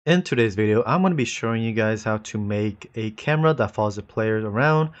In today's video, I'm going to be showing you guys how to make a camera that follows the players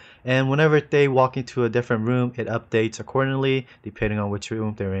around, and whenever they walk into a different room, it updates accordingly depending on which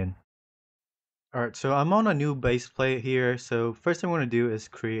room they're in. Alright, so I'm on a new base plate here, so first thing we're going to do is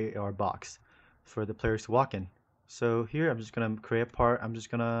create our box for the players to walk in. So here I'm just going to create a part. I'm just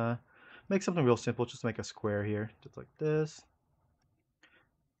going to make something real simple, just make a square here, just like this.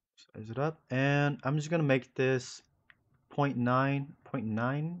 Size it up, and I'm just going to make this .9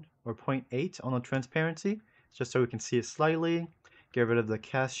 or .8 on the transparency, just so we can see it slightly. Get rid of the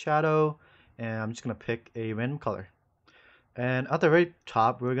cast shadow, and I'm just gonna pick a random color. And at the very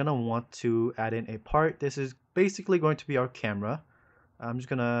top, we're gonna want to add in a part. This is basically going to be our camera. I'm just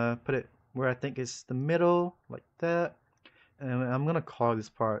gonna put it where I think is the middle, like that. And I'm gonna call this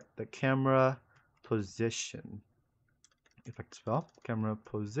part the camera position. If I can spell camera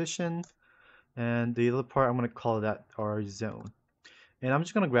position. And the other part, I'm gonna call that our zone. And I'm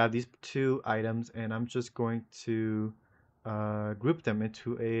just going to grab these two items and I'm just going to group them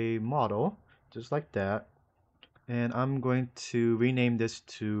into a model, just like that. And I'm going to rename this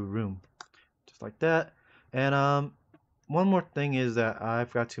to room, just like that. And one more thing is that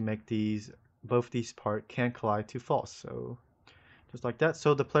I've got to make both these parts can collide to false. So just like that.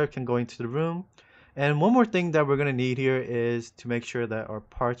 So the player can go into the room. And one more thing that we're going to need here is to make sure that our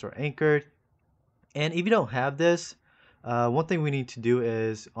parts are anchored. And if you don't have this, one thing we need to do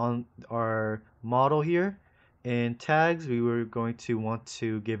is on our model here in tags, we were going to want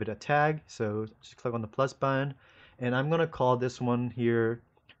to give it a tag. So just click on the plus button, and I'm going to call this one here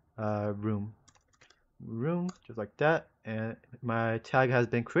room. Room, just like that. And my tag has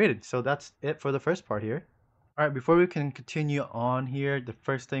been created. So that's it for the first part here. All right, before we can continue on here, the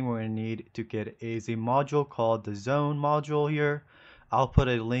first thing we're going to need to get is a module called the zone module here. I'll put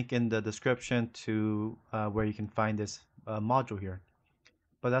a link in the description to where you can find this module here.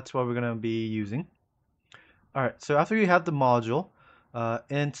 But that's what we're going to be using. All right, so after you have the module,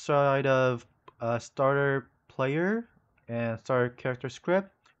 inside of starter player and starter character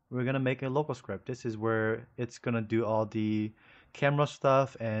script, we're going to make a local script. This is where it's going to do all the camera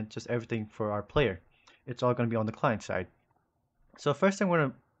stuff and just everything for our player. It's all going to be on the client side. So first thing we're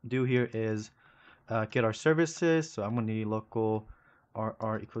going to do here is get our services. So I'm going to need local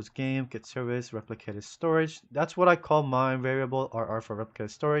rr equals game, get service, replicated storage. That's what I call my variable rr for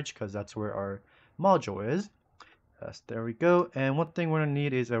replicated storage because that's where our module is. There we go. And one thing we're going to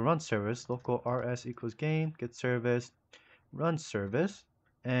need is a run service, local rs equals game, get service, run service,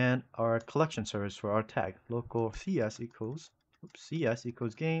 and our collection service for our tag, local cs equals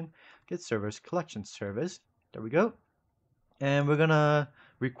game, get service, collection service. There we go. And we're gonna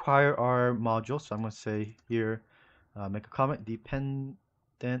require our module. So I'm gonna say here, make a comment, dependencies,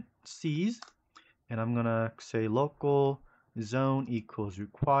 and I'm gonna say local zone equals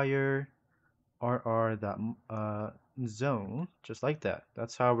require rr that zone, just like that.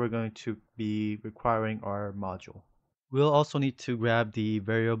 That's how we're going to be requiring our module. We'll also need to grab the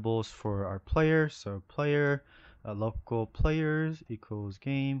variables for our player. So player, local players equals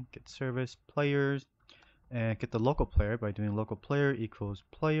game, get service players, and get the local player by doing local player equals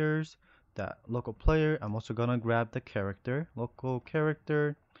players that local player. I'm also gonna grab the character, local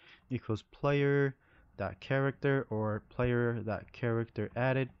character equals player that character or player that character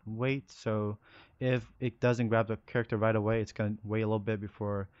added wait. So if it doesn't grab the character right away, it's gonna wait a little bit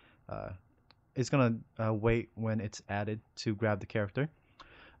before it's gonna wait when it's added to grab the character.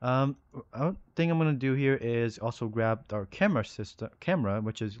 One thing I'm gonna do here is also grab our camera,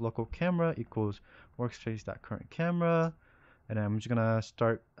 which is local camera equals workspace.current camera, and I'm just gonna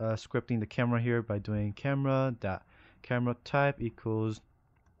start scripting the camera here by doing camera type equals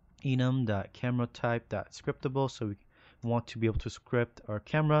enum.camera type.scriptable. So we want to be able to script our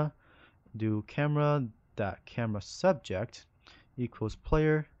camera. Do camera subject equals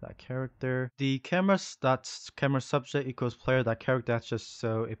player that character. The camera subject equals player that character. That's just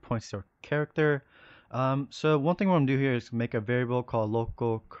so it points to our character. So one thing we're gonna do here is make a variable called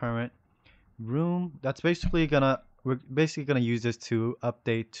local current room. We're basically gonna use this to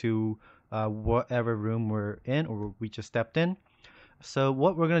update to whatever room we're in or we just stepped in. So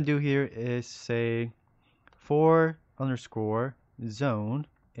what we're gonna do here is say for underscore zone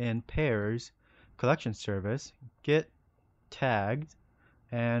in pairs collection service get tagged,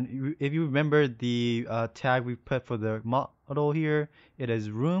 and if you remember the tag we put for the model here, it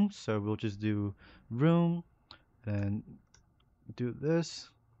is room, so we'll just do room and do this.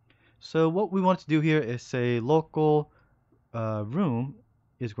 So what we want to do here is say local room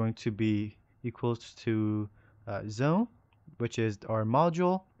is going to be equals to zone, which is our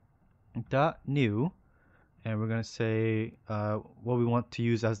module dot new, and we're gonna say what we want to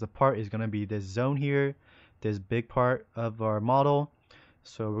use as the part is gonna be this zone here, this big part of our model.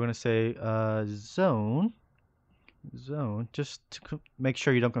 So we're gonna say zone, just to make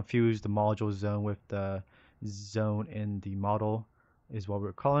sure you don't confuse the module zone with the zone in the model is what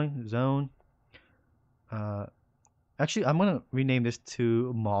we're calling zone. Uh, Actually, I'm gonna rename this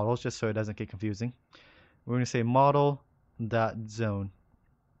to models just so it doesn't get confusing. We're gonna say model dot zone,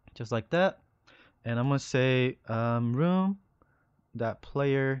 just like that. And I'm gonna say room dot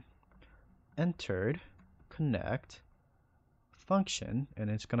player entered connect function, and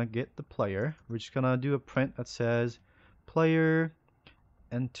it's gonna get the player. We're just gonna do a print that says player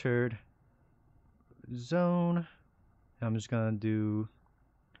entered zone. And I'm just gonna do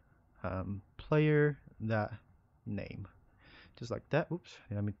player that name, just like that. Oops,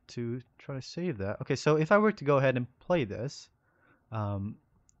 let me to try to save that. Okay, so if I were to go ahead and play this, um,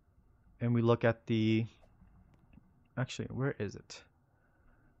 and we look at the, actually, where is it?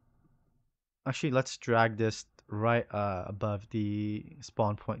 Actually, let's drag this right above the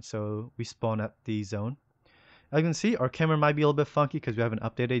spawn point, so we spawn at the zone. As you can see, our camera might be a little bit funky because we haven't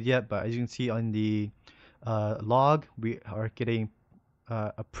updated yet, but as you can see on the log, we are getting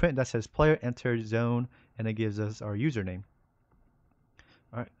a print that says player entered zone, and it gives us our username.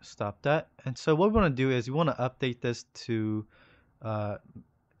 All right, stop that. And so what we want to do is we want to update this to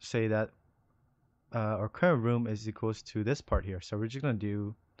say that our current room is equals to this part here. So we're just going to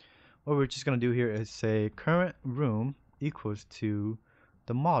do, what we're just going to do here is say current room equals to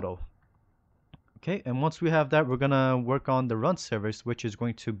the model. Okay, and once we have that, we're going to work on the run service, which is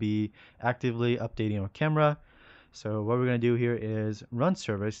going to be actively updating our camera. So what we're going to do here is run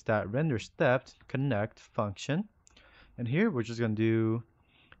service that render stepped connect function. And here we're just going to do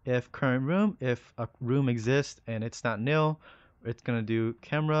if current room, if a room exists and it's not nil, it's going to do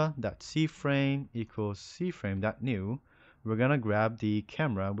camera.cframe equals cframe.new. We're going to grab the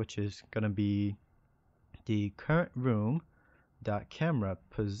camera, which is going to be the current room dot camera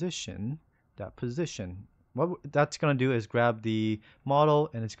position dot position. What that's going to do is grab the model,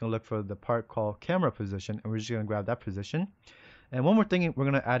 and it's going to look for the part called camera position, and we're just going to grab that position. And one more thing we're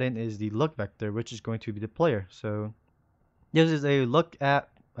going to add in is the look vector, which is going to be the player. So this is a look at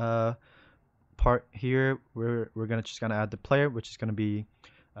part here. We're just gonna add the player, which is gonna be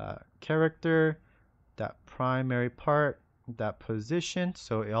character that primary part that position.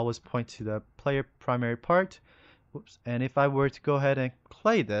 So it always points to the player primary part. Oops. And if I were to go ahead and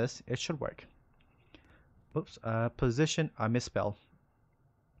play this, it should work. Oops. Position, I misspelled.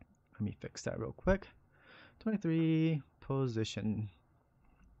 Let me fix that real quick. 23 position,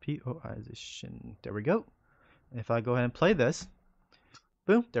 position. There we go. If I go ahead and play this,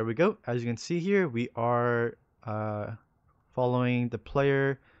 boom, there we go. As you can see here, we are following the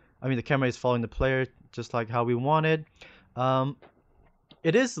player. I mean, the camera is following the player just like how we wanted.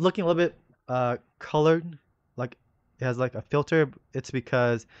 It is looking a little bit colored, like it has like a filter. It's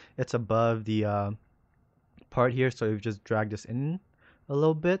because it's above the part here, so we've just dragged this in a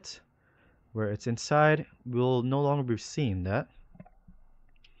little bit. Where it's inside, we'll no longer be seeing that.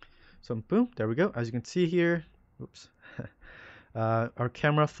 So boom, there we go. As you can see here, oops. Our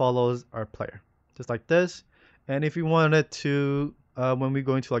camera follows our player, just like this. And if you wanted to, when we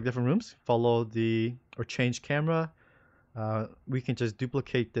go into like different rooms, follow the or change camera, we can just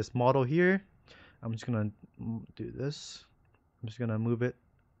duplicate this model here. I'm just gonna do this. I'm just gonna move it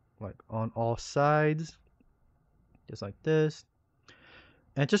like on all sides, just like this.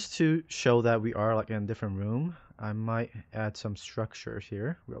 And just to show that we are like in a different room, I might add some structures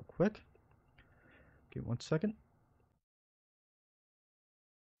here real quick. Give 1 second.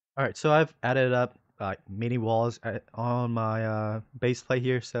 All right, so I've added up mini walls on my base plate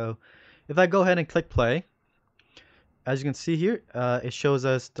here. So if I go ahead and click play, as you can see here, it shows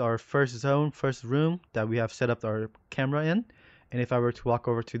us our first zone, first room that we have set up our camera in. And if I were to walk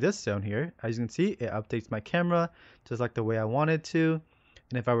over to this zone here, as you can see, it updates my camera just like the way I wanted to.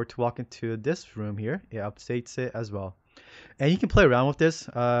 And if I were to walk into this room here, it updates it as well. And you can play around with this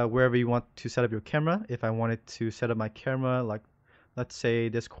wherever you want to set up your camera. If I wanted to set up my camera like, let's say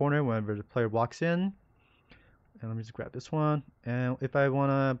this corner whenever the player walks in, and let me just grab this one. And if I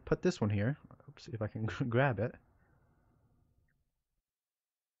want to put this one here, oops, if I can grab it.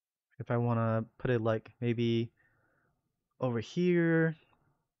 If I want to put it like maybe over here,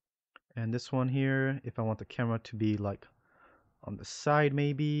 and this one here, if I want the camera to be like on the side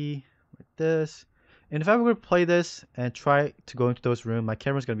maybe, like this. And if I were to play this and try to go into those rooms, my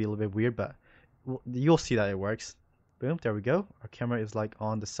camera's going to be a little bit weird, but you'll see that it works. Boom, there we go. Our camera is like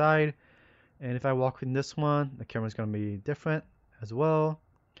on the side. And if I walk in this one, the camera's going to be different as well.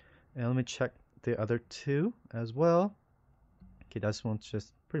 And let me check the other two as well. Okay, this one's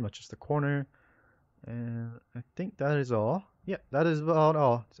just pretty much just the corner. And I think that is all. Yeah, that is about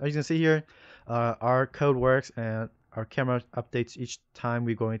all. So as you can see here, our code works and our camera updates each time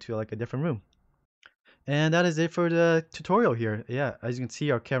we go into like a different room. And that is it for the tutorial here. Yeah, as you can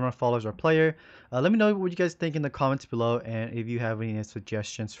see, our camera follows our player. Let me know what you guys think in the comments below and if you have any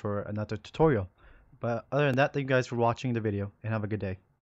suggestions for another tutorial. But other than that, thank you guys for watching the video and have a good day.